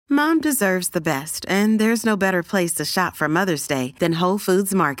Mom deserves the best, and there's no better place to shop for Mother's Day than Whole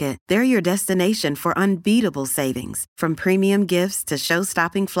Foods Market. They're your destination for unbeatable savings, from premium gifts to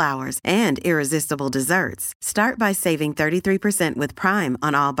show-stopping flowers and irresistible desserts. Start by saving 33% with Prime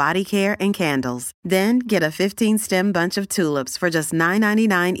on all body care and candles. Then get a 15-stem bunch of tulips for just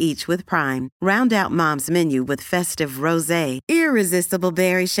 $9.99 each with Prime. Round out Mom's menu with festive rosé, irresistible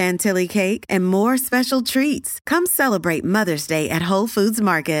berry chantilly cake, and more special treats. Come celebrate Mother's Day at Whole Foods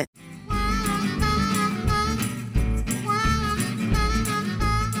Market.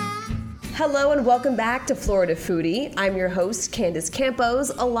 Hello and welcome back to Florida Foodie. I'm your host, Candace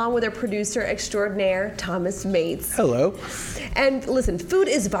Campos, along with our producer extraordinaire, Thomas Mates. Hello. And listen, food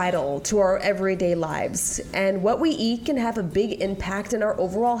is vital to our everyday lives, and what we eat can have a big impact in our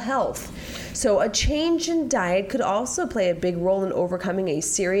overall health. So a change in diet could also play a big role in overcoming a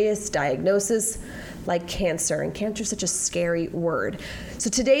serious diagnosis like cancer, and cancer is such a scary word.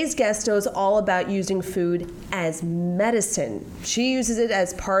 So today's guest knows all about using food as medicine. She uses it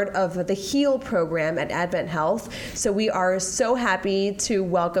as part of the HEAL program at Advent Health. So we are so happy to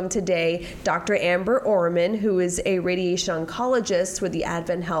welcome today Dr. Amber Oermann, who is a radiation oncologist with the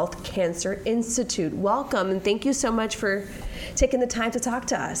Advent Health Cancer Institute. Welcome, and thank you so much for taking the time to talk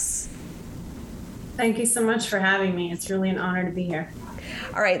to us. Thank you so much for having me. It's really an honor to be here.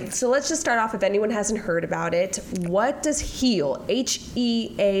 All right, so let's just start off, if anyone hasn't heard about it. What does HEAL,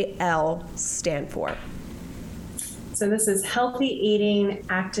 H-E-A-L, stand for? So this is Healthy Eating,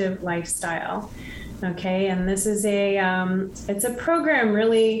 Active Lifestyle. Okay, and this is it's a program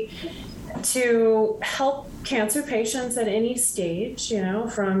really to help cancer patients at any stage,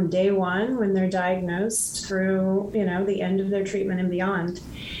 from day one when they're diagnosed through, the end of their treatment and beyond.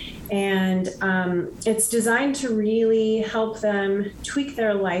 And it's designed to really help them tweak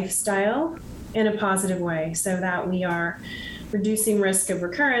their lifestyle in a positive way so that we are reducing risk of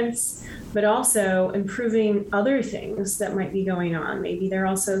recurrence, but also improving other things that might be going on. Maybe they're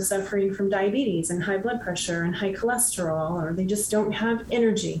also suffering from diabetes and high blood pressure and high cholesterol, or they just don't have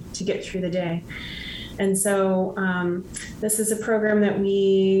energy to get through the day. And so this is a program that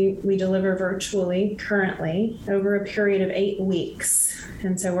we deliver virtually currently over a period of 8 weeks.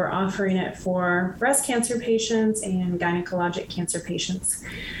 And so we're offering it for breast cancer patients and gynecologic cancer patients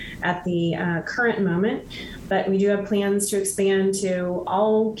at the current moment. But we do have plans to expand to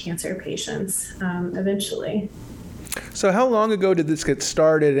all cancer patients eventually. So how long ago did this get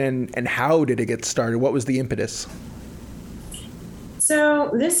started, and how did it get started? What was the impetus? So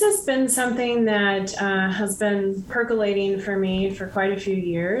this has been something that has been percolating for me for quite a few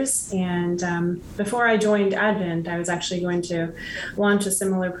years. And before I joined Advent, I was actually going to launch a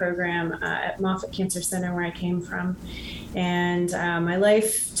similar program at Moffitt Cancer Center, where I came from. And my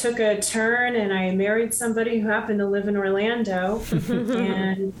life took a turn, and I married somebody who happened to live in Orlando.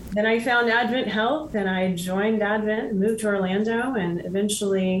 And then I found Advent Health, and I joined Advent, moved to Orlando, and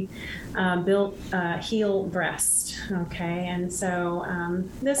eventually built HEAL Breast. Okay, and so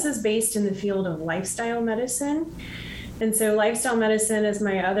this is based in the field of lifestyle medicine. And so lifestyle medicine is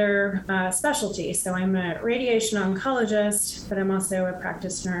my other specialty. So I'm a radiation oncologist, but I'm also a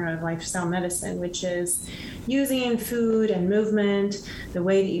practitioner of lifestyle medicine, which is using food and movement, the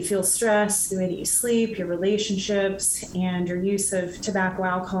way that you feel stress, the way that you sleep, your relationships, and your use of tobacco,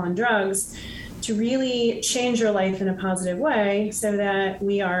 alcohol, and drugs to really change your life in a positive way so that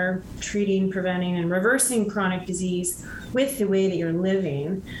we are treating, preventing, and reversing chronic disease with the way that you're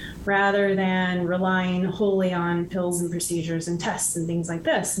living, rather than relying wholly on pills and procedures and tests and things like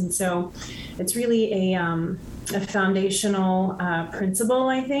this. And so it's really a foundational principle,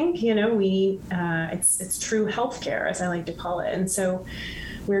 I think. It's true healthcare, as I like to call it. And so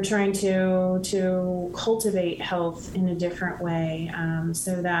we're trying to cultivate health in a different way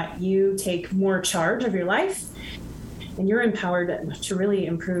so that you take more charge of your life and you're empowered to really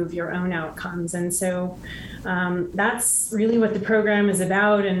improve your own outcomes. And so that's really what the program is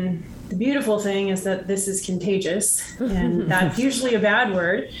about. And the beautiful thing is that this is contagious, and that's usually a bad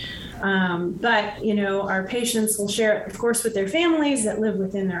word. But our patients will share it, of course, with their families that live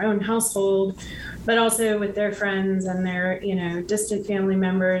within their own household, but also with their friends and their, distant family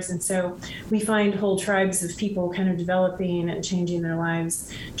members. And so we find whole tribes of people kind of developing and changing their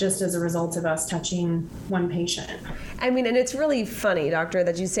lives just as a result of us touching one patient. I mean, and it's really funny, Doctor,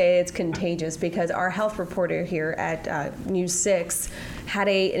 that you say it's contagious, because our health reporter here at News 6 had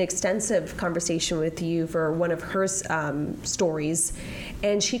an extensive conversation with you for one of her stories,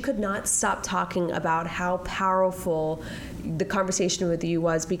 and she could not stop talking about how powerful the conversation with you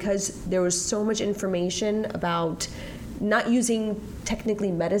was, because there was so much information about not using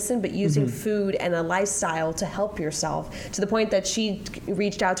technically medicine, but using food and a lifestyle to help yourself, to the point that she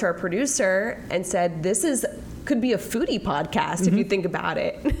reached out to our producer and said, this could be a foodie podcast if you think about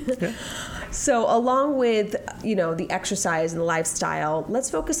it. Yeah. So along with, the exercise and the lifestyle, let's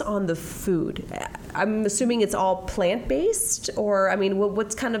focus on the food. I'm assuming it's all plant-based, or,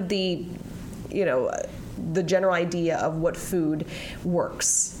 what's kind of the general idea of what food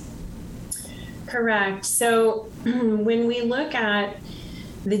works? Correct. So when we look at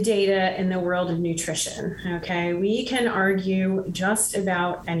the data in the world of nutrition, okay, we can argue just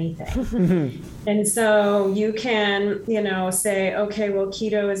about anything. And so you can, say, okay, well,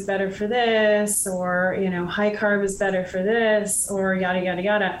 keto is better for this, or, high carb is better for this, or yada, yada,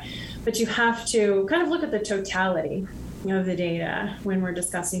 yada. But you have to kind of look at the totality of the data when we're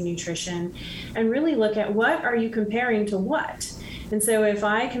discussing nutrition and really look at what are you comparing to what. And so if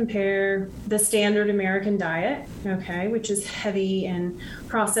I compare the standard American diet, okay, which is heavy in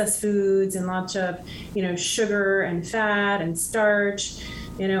processed foods and lots of, sugar and fat and starch,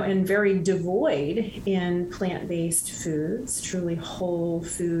 and very devoid in plant-based foods, truly whole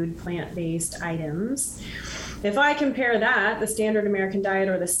food, plant-based items. If I compare that, the standard American diet,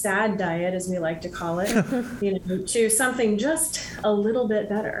 or the SAD diet, as we like to call it, to something just a little bit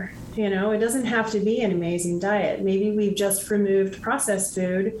better. It doesn't have to be an amazing diet. Maybe we've just removed processed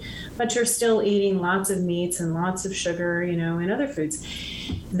food, but you're still eating lots of meats and lots of sugar, and other foods.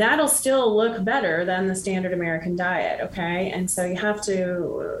 That'll still look better than the standard American diet, okay? And so you have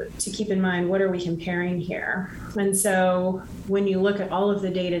to keep in mind, what are we comparing here? And so when you look at all of the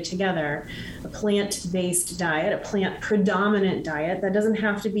data together, a plant-based diet, a plant-predominant diet, that doesn't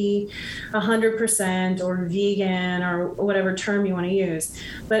have to be 100% or vegan or whatever term you want to use,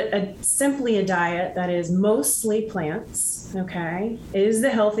 but simply a diet that is mostly plants, okay, is the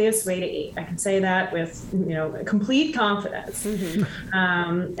healthiest way to eat. I can say that with, complete confidence.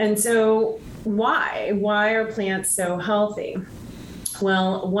 And so why are plants so healthy?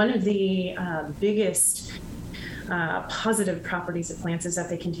 Well, one of the biggest positive properties of plants is that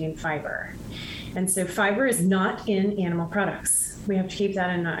they contain fiber. And so fiber is not in animal products. We have to keep that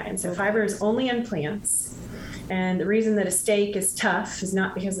in mind. So fiber is only in plants. And the reason that a steak is tough is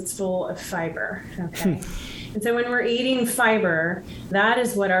not because it's full of fiber, okay? And so when we're eating fiber, that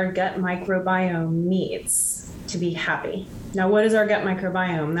is what our gut microbiome needs to be happy. Now, what is our gut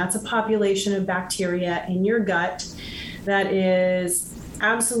microbiome? That's a population of bacteria in your gut that is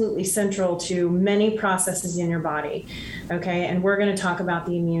absolutely central to many processes in your body, okay? And we're going to talk about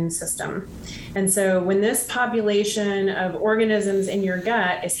the immune system. And so when this population of organisms in your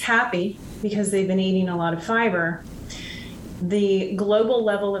gut is happy because they've been eating a lot of fiber, the global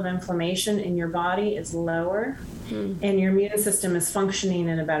level of inflammation in your body is lower, and your immune system is functioning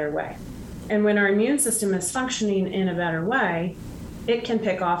in a better way. And when our immune system is functioning in a better way, it can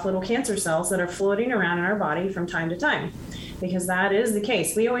pick off little cancer cells that are floating around in our body from time to time, because that is the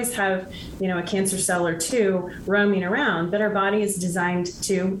case. We always have, a cancer cell or two roaming around, but our body is designed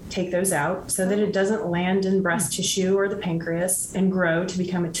to take those out so that it doesn't land in breast tissue or the pancreas and grow to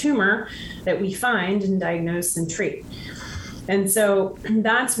become a tumor that we find and diagnose and treat. And so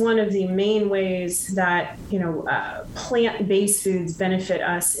that's one of the main ways that, plant-based foods benefit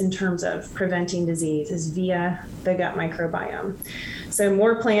us in terms of preventing disease, is via the gut microbiome. So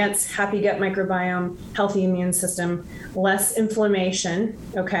more plants, happy gut microbiome, healthy immune system, less inflammation,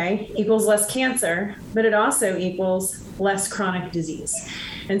 okay, equals less cancer, but it also equals less chronic disease.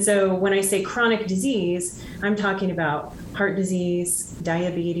 And so when I say chronic disease, I'm talking about heart disease,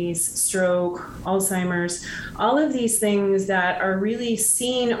 diabetes, stroke, Alzheimer's, all of these things that are really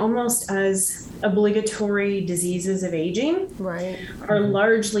seen almost as obligatory diseases of aging, right, are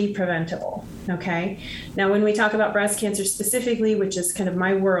largely preventable, okay? Now, when we talk about breast cancer specifically, which is kind of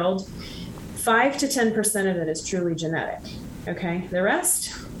my world, 5 to 10% of it is truly genetic, okay? The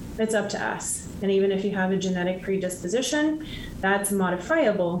rest, it's up to us. And even if you have a genetic predisposition, that's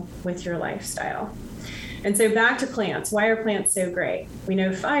modifiable with your lifestyle. And so back to plants. Why are plants so great? We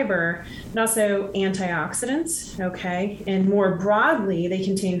know fiber, but also antioxidants, okay? And more broadly, they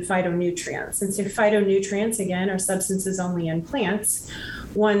contain phytonutrients. And so phytonutrients, again, are substances only in plants.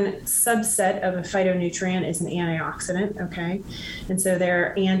 One subset of a phytonutrient is an antioxidant, okay? And so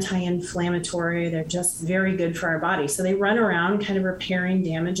they're anti-inflammatory. They're just very good for our body. So they run around kind of repairing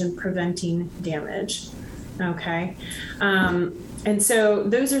damage and preventing damage, okay? And so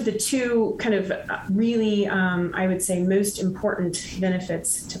those are the two kind of really, I would say, most important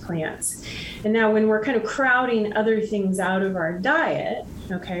benefits to plants. And now when we're kind of crowding other things out of our diet,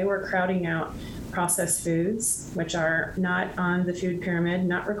 okay, we're crowding out processed foods, which are not on the food pyramid,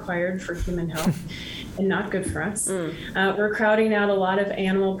 not required for human health, and not good for us. We're crowding out a lot of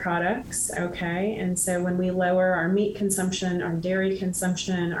animal products, okay? And so when we lower our meat consumption, our dairy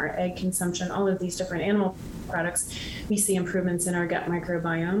consumption, our egg consumption, all of these different animal products, we see improvements in our gut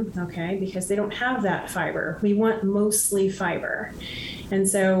microbiome, okay? Because they don't have that fiber. We want mostly fiber. And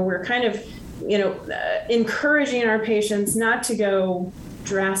so we're kind of, encouraging our patients not to go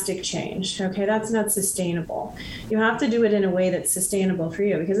drastic change. Okay, that's not sustainable. You have to do it in a way that's sustainable for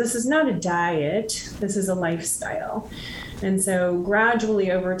you, because this is not a diet, this is a lifestyle. And so gradually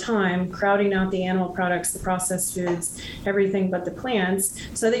over time, crowding out the animal products, the processed foods, everything but the plants,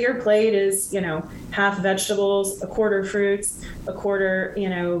 so that your plate is, half vegetables, a quarter fruits, a quarter,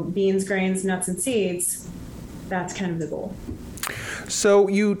 beans, grains, nuts, and seeds. That's kind of the goal. So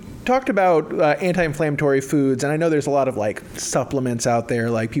you talked about anti-inflammatory foods, and I know there's a lot of supplements out there,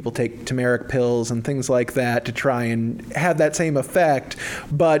 like people take turmeric pills and things like that to try and have that same effect.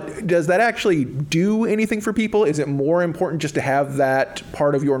 But does that actually do anything for people? Is it more important just to have that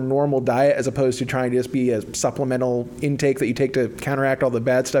part of your normal diet as opposed to trying to just be a supplemental intake that you take to counteract all the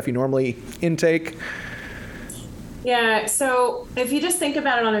bad stuff you normally intake? Yeah, so if you just think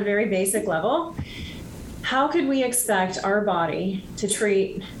about it on a very basic level, how could we expect our body to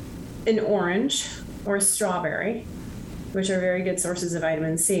treat an orange or a strawberry, which are very good sources of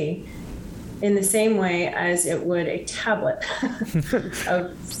vitamin C, in the same way as it would a tablet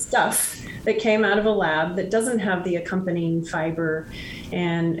of stuff that came out of a lab that doesn't have the accompanying fiber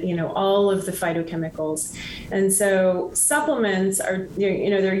and, all of the phytochemicals? And so supplements are,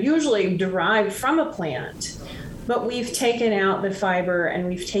 they're usually derived from a plant, but we've taken out the fiber and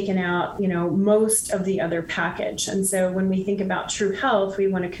we've taken out, most of the other package. And so when we think about true health, we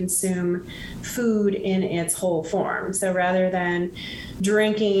want to consume food in its whole form. So rather than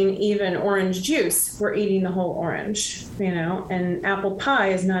drinking even orange juice, we're eating the whole orange, and apple pie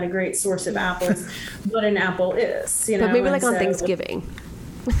is not a great source of apples, but an apple is, But maybe on Thanksgiving.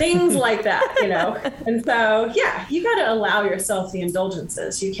 Things like that, And so, you got to allow yourself the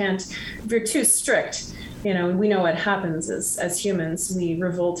indulgences. You can't, if you're too strict, we know what happens as humans. We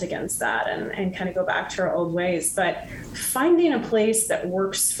revolt against that and kind of go back to our old ways. But finding a place that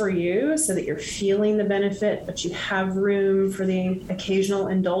works for you so that you're feeling the benefit, but you have room for the occasional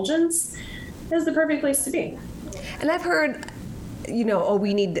indulgence is the perfect place to be. And I've heard,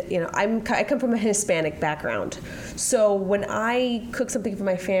 we need, I come from a Hispanic background. So when I cook something for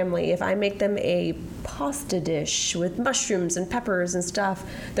my family, if I make them a pasta dish with mushrooms and peppers and stuff,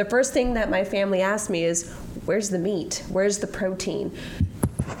 the first thing that my family asks me is, where's the meat? Where's the protein?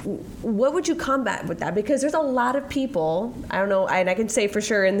 What would you combat with that? Because there's a lot of people, I don't know, and I can say for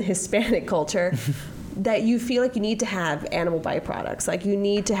sure in the Hispanic culture, that you feel like you need to have animal byproducts, like you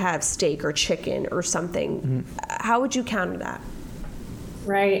need to have steak or chicken or something. Mm-hmm. How would you counter that?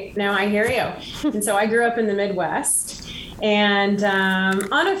 Right. Now I hear you. And so I grew up in the Midwest, and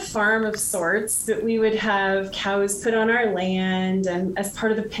on a farm of sorts, that we would have cows put on our land, and as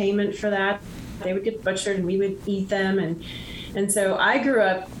part of the payment for that, they would get butchered and we would eat them. And so I grew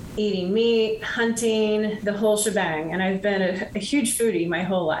up eating meat, hunting, the whole shebang. And I've been a huge foodie my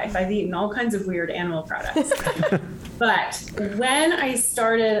whole life. I've eaten all kinds of weird animal products. But when I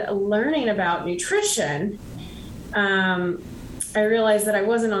started learning about nutrition, I realized that I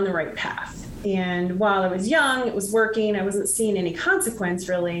wasn't on the right path. And while I was young, it was working. I wasn't seeing any consequence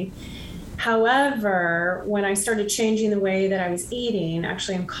really. However, when I started changing the way that I was eating,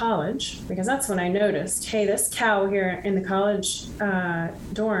 actually in college, because that's when I noticed, hey, this cow here in the college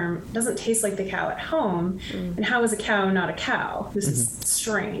dorm doesn't taste like the cow at home. And how is a cow not a cow? This is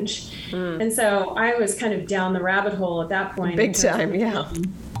strange. And so I was kind of down the rabbit hole at that point. Big time, yeah.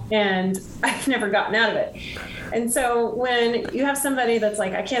 And I've never gotten out of it. And so when you have somebody that's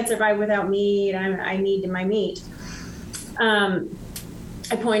like, I can't survive without meat, I need my meat.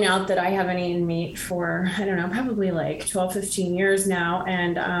 I point out that I haven't eaten meat for, I don't know, probably like 12, 15 years now.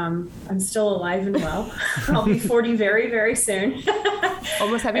 And I'm still alive and well. I'll be 40 very, very soon.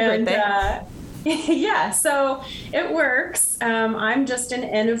 Almost happy birthday. Yeah, so it works. I'm just an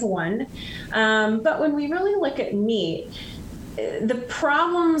N of one. But when we really look at meat, the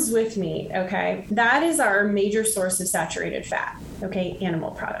problems with meat, okay, that is our major source of saturated fat, okay,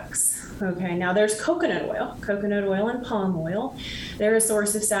 animal products. Okay, now there's coconut oil and palm oil. They're a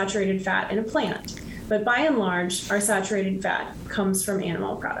source of saturated fat in a plant. But by and large, our saturated fat comes from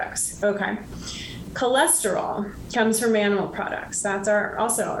animal products. Okay, Cholesterol comes from animal products. That's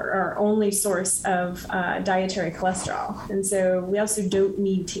also our only source of dietary cholesterol. And so we also don't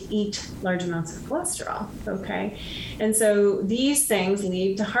need to eat large amounts of cholesterol, okay? And so these things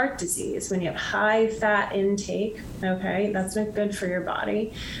lead to heart disease. When you have high fat intake, okay, that's not good for your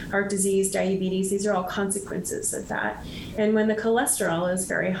body. Heart disease, diabetes, these are all consequences of that. And when the cholesterol is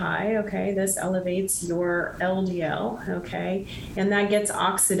very high, okay, this elevates your LDL, okay, and that gets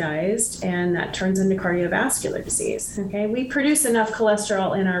oxidized and that turns into cardiovascular disease, okay? We produce enough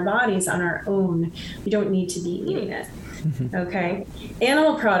cholesterol in our bodies on our own. We don't need to be eating it, okay?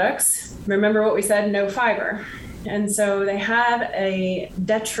 Animal products, remember what we said, no fiber. And so they have a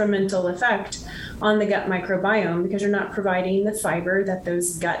detrimental effect on the gut microbiome because you're not providing the fiber that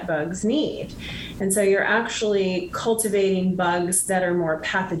those gut bugs need. And so you're actually cultivating bugs that are more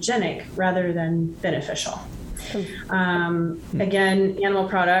pathogenic rather than beneficial. Again, animal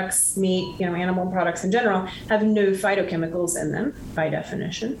products, meat, animal products in general have no phytochemicals in them by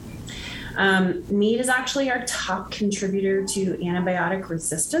definition. Meat is actually our top contributor to antibiotic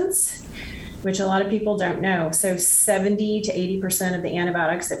resistance, which a lot of people don't know. So 70 to 80% of the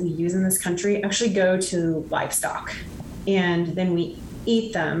antibiotics that we use in this country actually go to livestock. And then we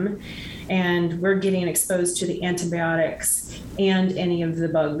eat them and we're getting exposed to the antibiotics and any of the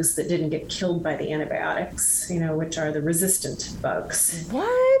bugs that didn't get killed by the antibiotics, which are the resistant bugs.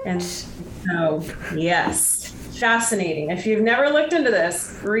 What? And so, yes. Fascinating. If you've never looked into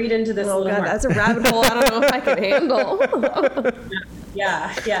this, read into this a little more. That's a rabbit hole I don't know if I can handle.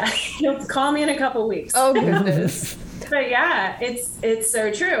 Yeah. You'll call me in a couple weeks. Oh, goodness. But yeah, it's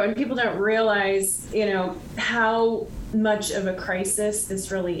so true. And people don't realize, how much of a crisis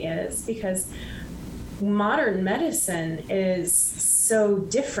this really is, because modern medicine is so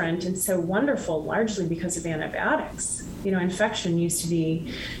different and so wonderful, largely because of antibiotics. Infection used to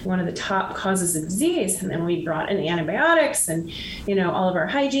be one of the top causes of disease, and then we brought in antibiotics and, all of our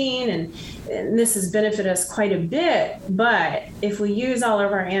hygiene, and this has benefited us quite a bit. But if we use all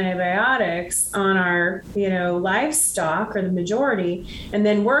of our antibiotics on our, livestock, or the majority, and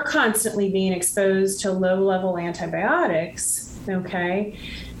then we're constantly being exposed to low-level antibiotics, okay,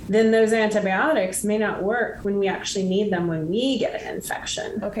 then those antibiotics may not work when we actually need them when we get an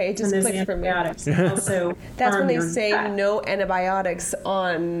infection. Okay, it just clicked for me. Also that's when they say gut. no antibiotics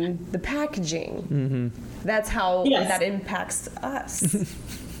on the packaging. Mm-hmm. That's how that impacts us.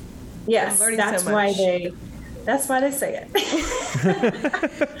 Yes, that's why they say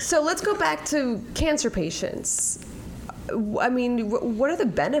it. So let's go back to cancer patients. I mean, what are the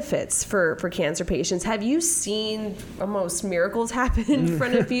benefits for cancer patients? Have you seen almost miracles happen in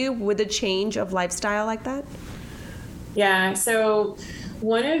front of you with a change of lifestyle like that? Yeah, so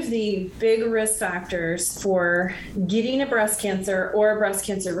one of the big risk factors for getting a breast cancer or a breast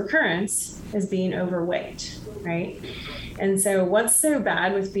cancer recurrence is being overweight, right? And so what's so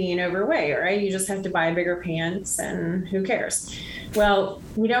bad with being overweight, right? You just have to buy bigger pants and who cares? Well,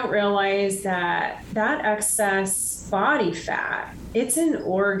 we don't realize that excess body fat, it's an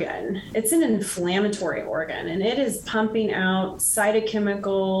organ. It's an inflammatory organ, and it is pumping out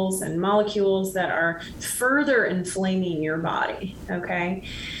cytochemicals and molecules that are further inflaming your body, okay?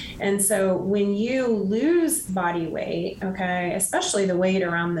 And so when you lose body weight, okay, especially the weight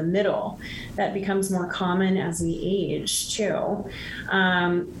around the middle, that becomes more common as we age too.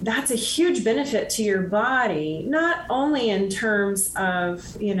 That's a huge benefit to your body, not only in terms of,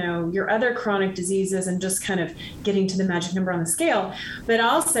 your other chronic diseases and just kind of getting to the magic number on the scale, but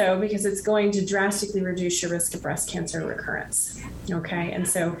also because it's going to drastically reduce your risk of breast cancer recurrence. Okay, and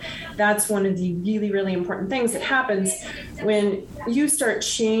so that's one of the really, really important things that happens when you start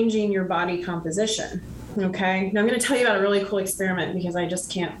changing your body composition. Okay, now I'm going to tell you about a really cool experiment because I just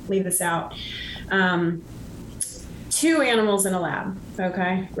can't leave this out. 2 animals in a lab,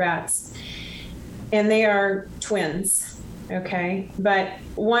 okay, rats, and they are twins, okay, but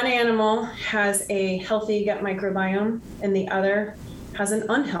one animal has a healthy gut microbiome and the other has an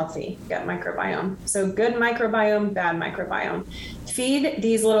unhealthy gut microbiome. So good microbiome, bad microbiome. Feed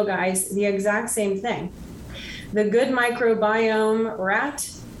these little guys the exact same thing. The good microbiome rat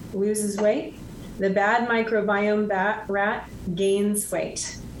loses weight. The bad microbiome rat gains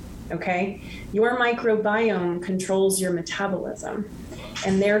weight. Okay? Your microbiome controls your metabolism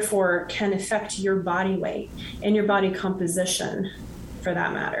and therefore can affect your body weight and your body composition for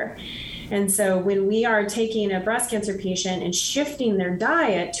that matter. And so when we are taking a breast cancer patient and shifting their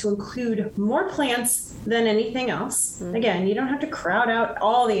diet to include more plants than anything else, again, you don't have to crowd out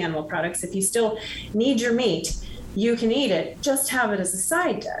all the animal products if you still need your meat, you can eat it, just have it as a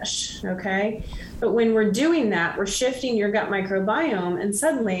side dish, okay? But when we're doing that, we're shifting your gut microbiome, and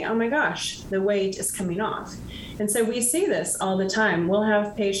suddenly, oh my gosh, the weight is coming off. And so we see this all the time. We'll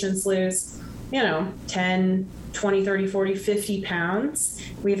have patients lose, 10, 20, 30, 40, 50 pounds.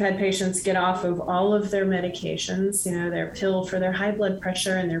 We've had patients get off of all of their medications, their pill for their high blood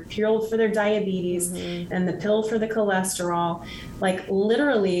pressure and their pill for their diabetes and the pill for the cholesterol, like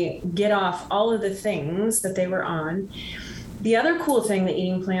literally get off all of the things that they were on. The other cool thing that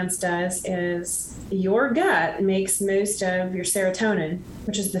eating plants does is your gut makes most of your serotonin,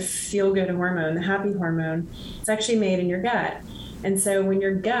 which is the feel-good hormone, the happy hormone. It's actually made in your gut. And so when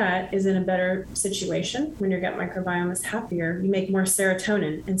your gut is in a better situation, when your gut microbiome is happier, you make more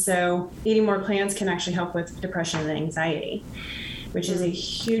serotonin. And so eating more plants can actually help with depression and anxiety, which is a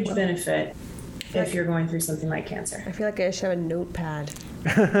huge benefit if you're going through something like cancer. I feel like I should have a notepad.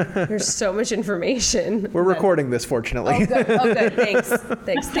 There's so much information. We're recording this, fortunately. Oh, good.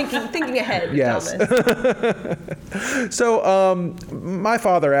 Thanks. Thinking ahead. Yes. So, my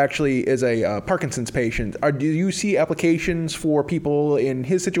father actually is a Parkinson's patient. Do you see applications for people in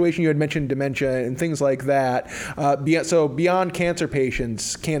his situation? You had mentioned dementia and things like that. So, beyond cancer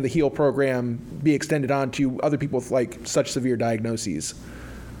patients, can the HEAL program be extended on to other people with like such severe diagnoses?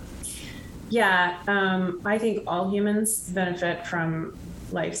 Yeah, I think all humans benefit from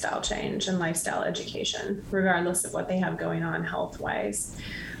lifestyle change and lifestyle education, regardless of what they have going on health-wise.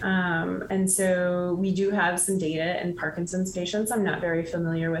 And so we do have some data in Parkinson's patients. I'm not very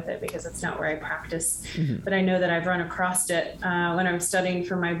familiar with it because it's not where I practice, but I know that I've run across it when I was studying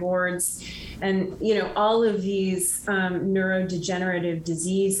for my boards. And, all of these neurodegenerative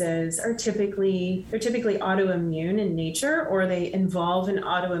diseases are typically autoimmune in nature, or they involve an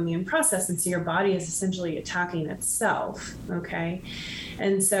autoimmune process. And so your body is essentially attacking itself. Okay.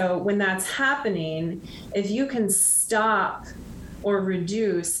 And so when that's happening, if you can stop or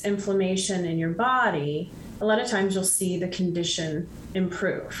reduce inflammation in your body, a lot of times you'll see the condition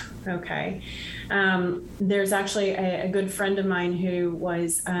improve, okay? There's actually a good friend of mine who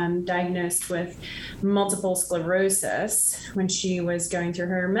was diagnosed with multiple sclerosis when she was going through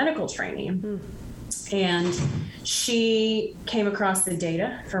her medical training. And she came across the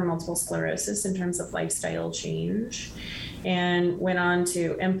data for multiple sclerosis in terms of lifestyle change and went on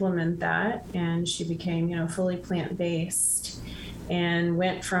to implement that, and she became, fully plant-based. And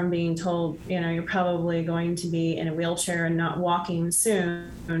went from being told, you're probably going to be in a wheelchair and not walking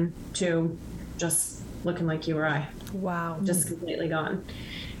soon, to just looking like you or I. Wow. Just completely gone.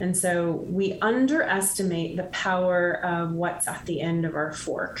 And so we underestimate the power of what's at the end of our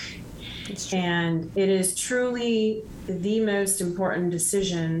fork. And it is truly the most important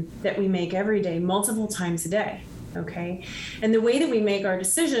decision that we make every day, multiple times a day. Okay. And the way that we make our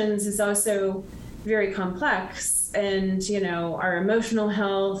decisions is also very complex. And, our emotional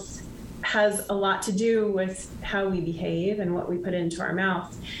health has a lot to do with how we behave and what we put into our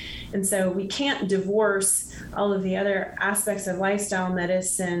mouth. And so we can't divorce all of the other aspects of lifestyle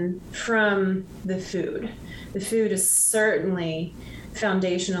medicine from the food. The food is certainly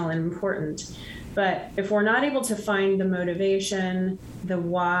foundational and important. But if we're not able to find the motivation, the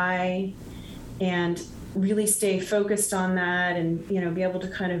why, and really stay focused on that and, be able to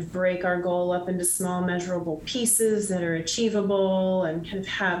kind of break our goal up into small measurable pieces that are achievable and kind of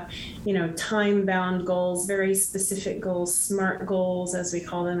have, time-bound goals, very specific goals, SMART goals, as we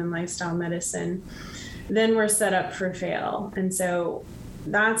call them in lifestyle medicine, then we're set up for fail. And so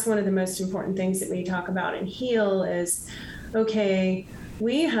that's one of the most important things that we talk about in HEAL is, okay,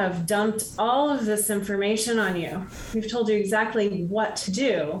 we have dumped all of this information on you. We've told you exactly what to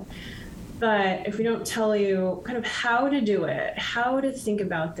do. But if we don't tell you kind of how to do it, how to think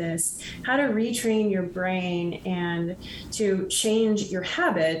about this, how to retrain your brain and to change your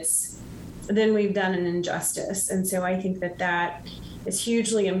habits, then we've done an injustice. And so I think that is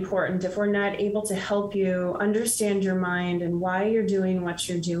hugely important. If we're not able to help you understand your mind and why you're doing what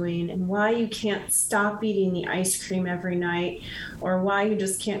you're doing and why you can't stop eating the ice cream every night, or why you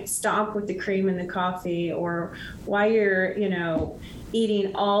just can't stop with the cream and the coffee, or why you're,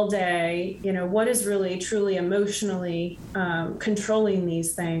 eating all day, what is really truly emotionally controlling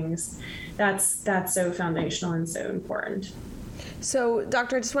these things, that's so foundational and so important. So,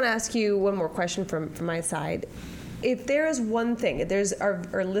 Doctor, I just want to ask you one more question from my side. If there is one thing, if there's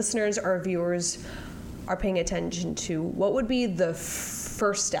our listeners, our viewers are paying attention to, what would be the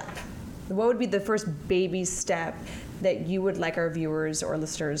first step? What would be the first baby step that you would like our viewers or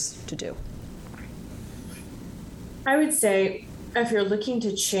listeners to do? I would say, if you're looking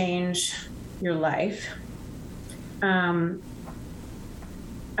to change your life, ask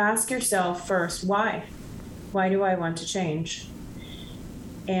yourself first, why? Why do I want to change?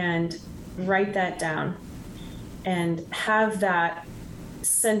 And write that down and have that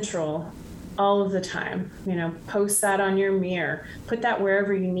central all of the time. Post that on your mirror, put that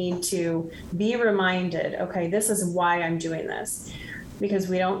wherever you need to be reminded, okay, this is why I'm doing this. Because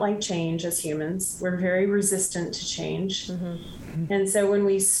we don't like change as humans. We're very resistant to change. Mm-hmm. And so when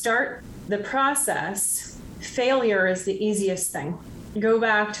we start the process, failure is the easiest thing. Go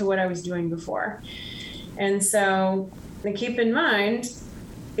back to what I was doing before. And so keep in mind,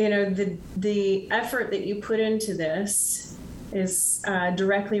 the effort that you put into this is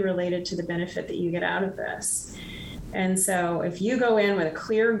directly related to the benefit that you get out of this. And so if you go in with a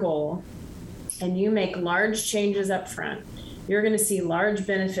clear goal and you make large changes up front, you're going to see large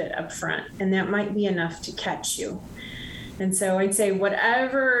benefit up front, and that might be enough to catch you. And so I'd say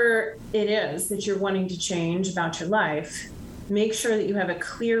whatever it is that you're wanting to change about your life, make sure that you have a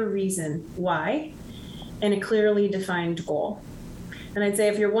clear reason why and a clearly defined goal. And I'd say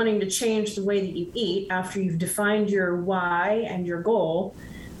if you're wanting to change the way that you eat after you've defined your why and your goal,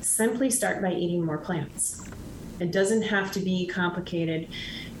 simply start by eating more plants. It doesn't have to be complicated.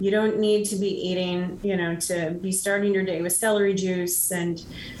 You don't need to be eating, to be starting your day with celery juice and,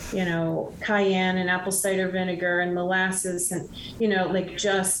 cayenne and apple cider vinegar and molasses and,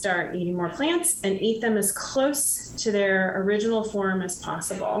 just start eating more plants and eat them as close to their original form as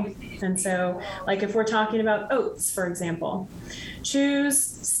possible. And so, if we're talking about oats, for example, choose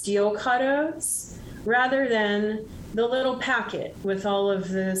steel cut oats rather than the little packet with all of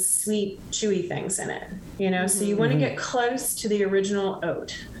the sweet, chewy things in it, so you want to get close to the original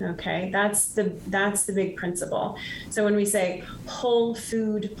oat. Okay. That's the big principle. So when we say whole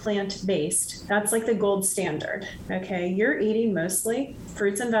food, plant-based, that's like the gold standard. Okay. You're eating mostly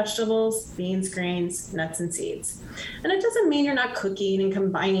fruits and vegetables, beans, grains, nuts, and seeds. And it doesn't mean you're not cooking and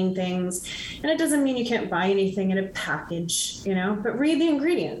combining things. And it doesn't mean you can't buy anything in a package, but read the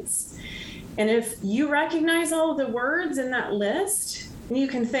ingredients. And if you recognize all of the words in that list, you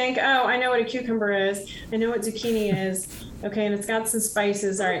can think, oh, I know what a cucumber is. I know what zucchini is. Okay, and it's got some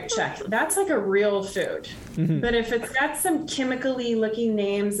spices. All right, check. That's like a real food. Mm-hmm. But if it's got some chemically looking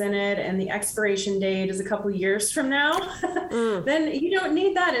names in it and the expiration date is a couple years from now, then you don't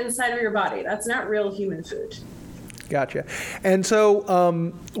need that inside of your body. That's not real human food. Gotcha. And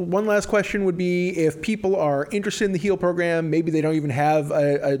so one last question would be, if people are interested in the HEAL program, maybe they don't even have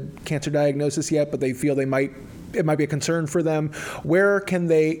a cancer diagnosis yet, but they feel it might be a concern for them, where can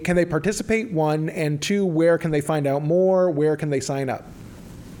they participate, one, and two, where can they find out more? Where can they sign up?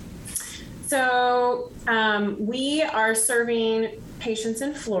 So we are serving patients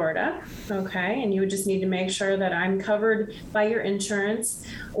in Florida, okay, and you would just need to make sure that I'm covered by your insurance,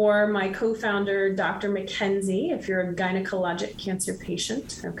 or my co-founder, Dr. Mackenzie, if you're a gynecologic cancer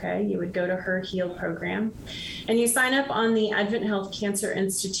patient, okay, you would go to her HEAL program, and you sign up on the Advent Health Cancer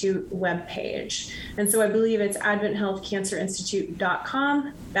Institute webpage. And so I believe it's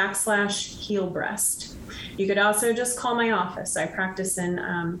adventhealthcancerinstitute.com/healbreast. You could also just call my office. I practice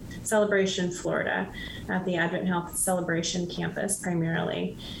in Celebration, Florida, at the Advent Health Celebration campus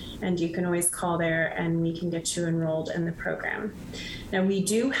primarily. And you can always call there and we can get you enrolled in the program. Now, we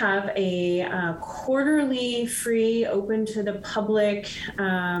do have a quarterly free, open to the public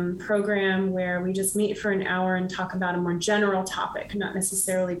program where we just meet for an hour and talk about a more general topic, not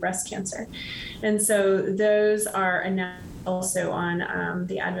necessarily breast cancer. And so those are announced also on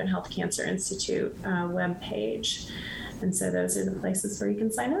the Advent Health Cancer Institute webpage. And so those are the places where you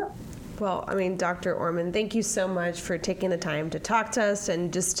can sign up. Well, Dr. Orman, thank you so much for taking the time to talk to us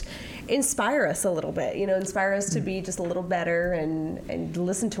and just inspire us a little bit, inspire us to be just a little better and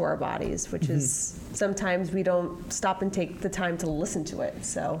listen to our bodies, which is sometimes we don't stop and take the time to listen to it.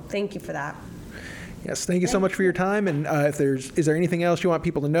 So thank you for that. Yes, thank you so much for your time. And is there anything else you want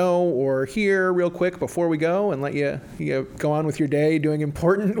people to know or hear real quick before we go and let you go on with your day doing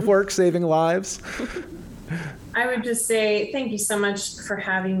important work, saving lives? I would just say thank you so much for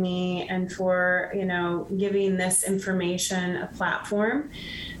having me and for, giving this information a platform.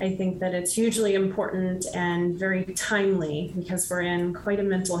 I think that it's hugely important and very timely because we're in quite a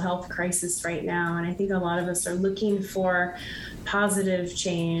mental health crisis right now. And I think a lot of us are looking for positive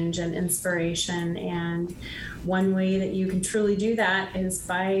change and inspiration. And one way that you can truly do that is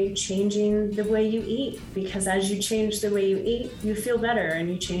by changing the way you eat, because as you change the way you eat, you feel better, and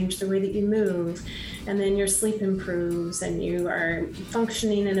you change the way that you move, and then your sleep improves and you are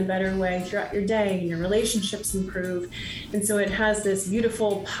functioning in a better way throughout your day and your relationships improve. And so it has this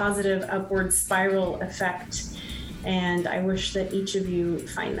beautiful, positive, upward spiral effect. And I wish that each of you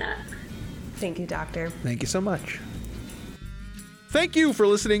find that. Thank you, Doctor. Thank you so much. Thank you for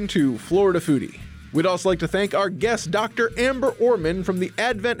listening to Florida Foodie. We'd also like to thank our guest, Dr. Amber Orman from the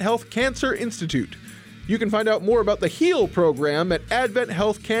Advent Health Cancer Institute. You can find out more about the HEAL program at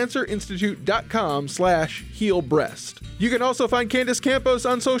adventhealthcancerinstitute.com/healbreast. You can also find Candace Campos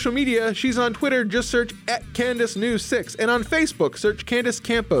on social media. She's on Twitter, just search @CandaceNews6, and on Facebook, search Candace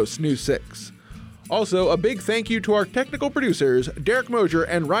Campos News 6. Also, a big thank you to our technical producers, Derek Mosier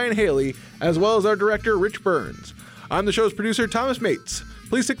and Ryan Haley, as well as our director, Rich Burns. I'm the show's producer, Thomas Mates.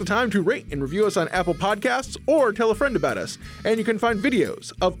 Please take the time to rate and review us on Apple Podcasts or tell a friend about us. And you can find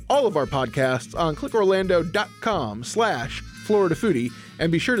videos of all of our podcasts on clickorlando.com/FloridaFoodie,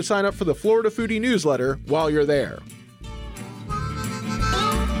 and be sure to sign up for the Florida Foodie newsletter while you're there.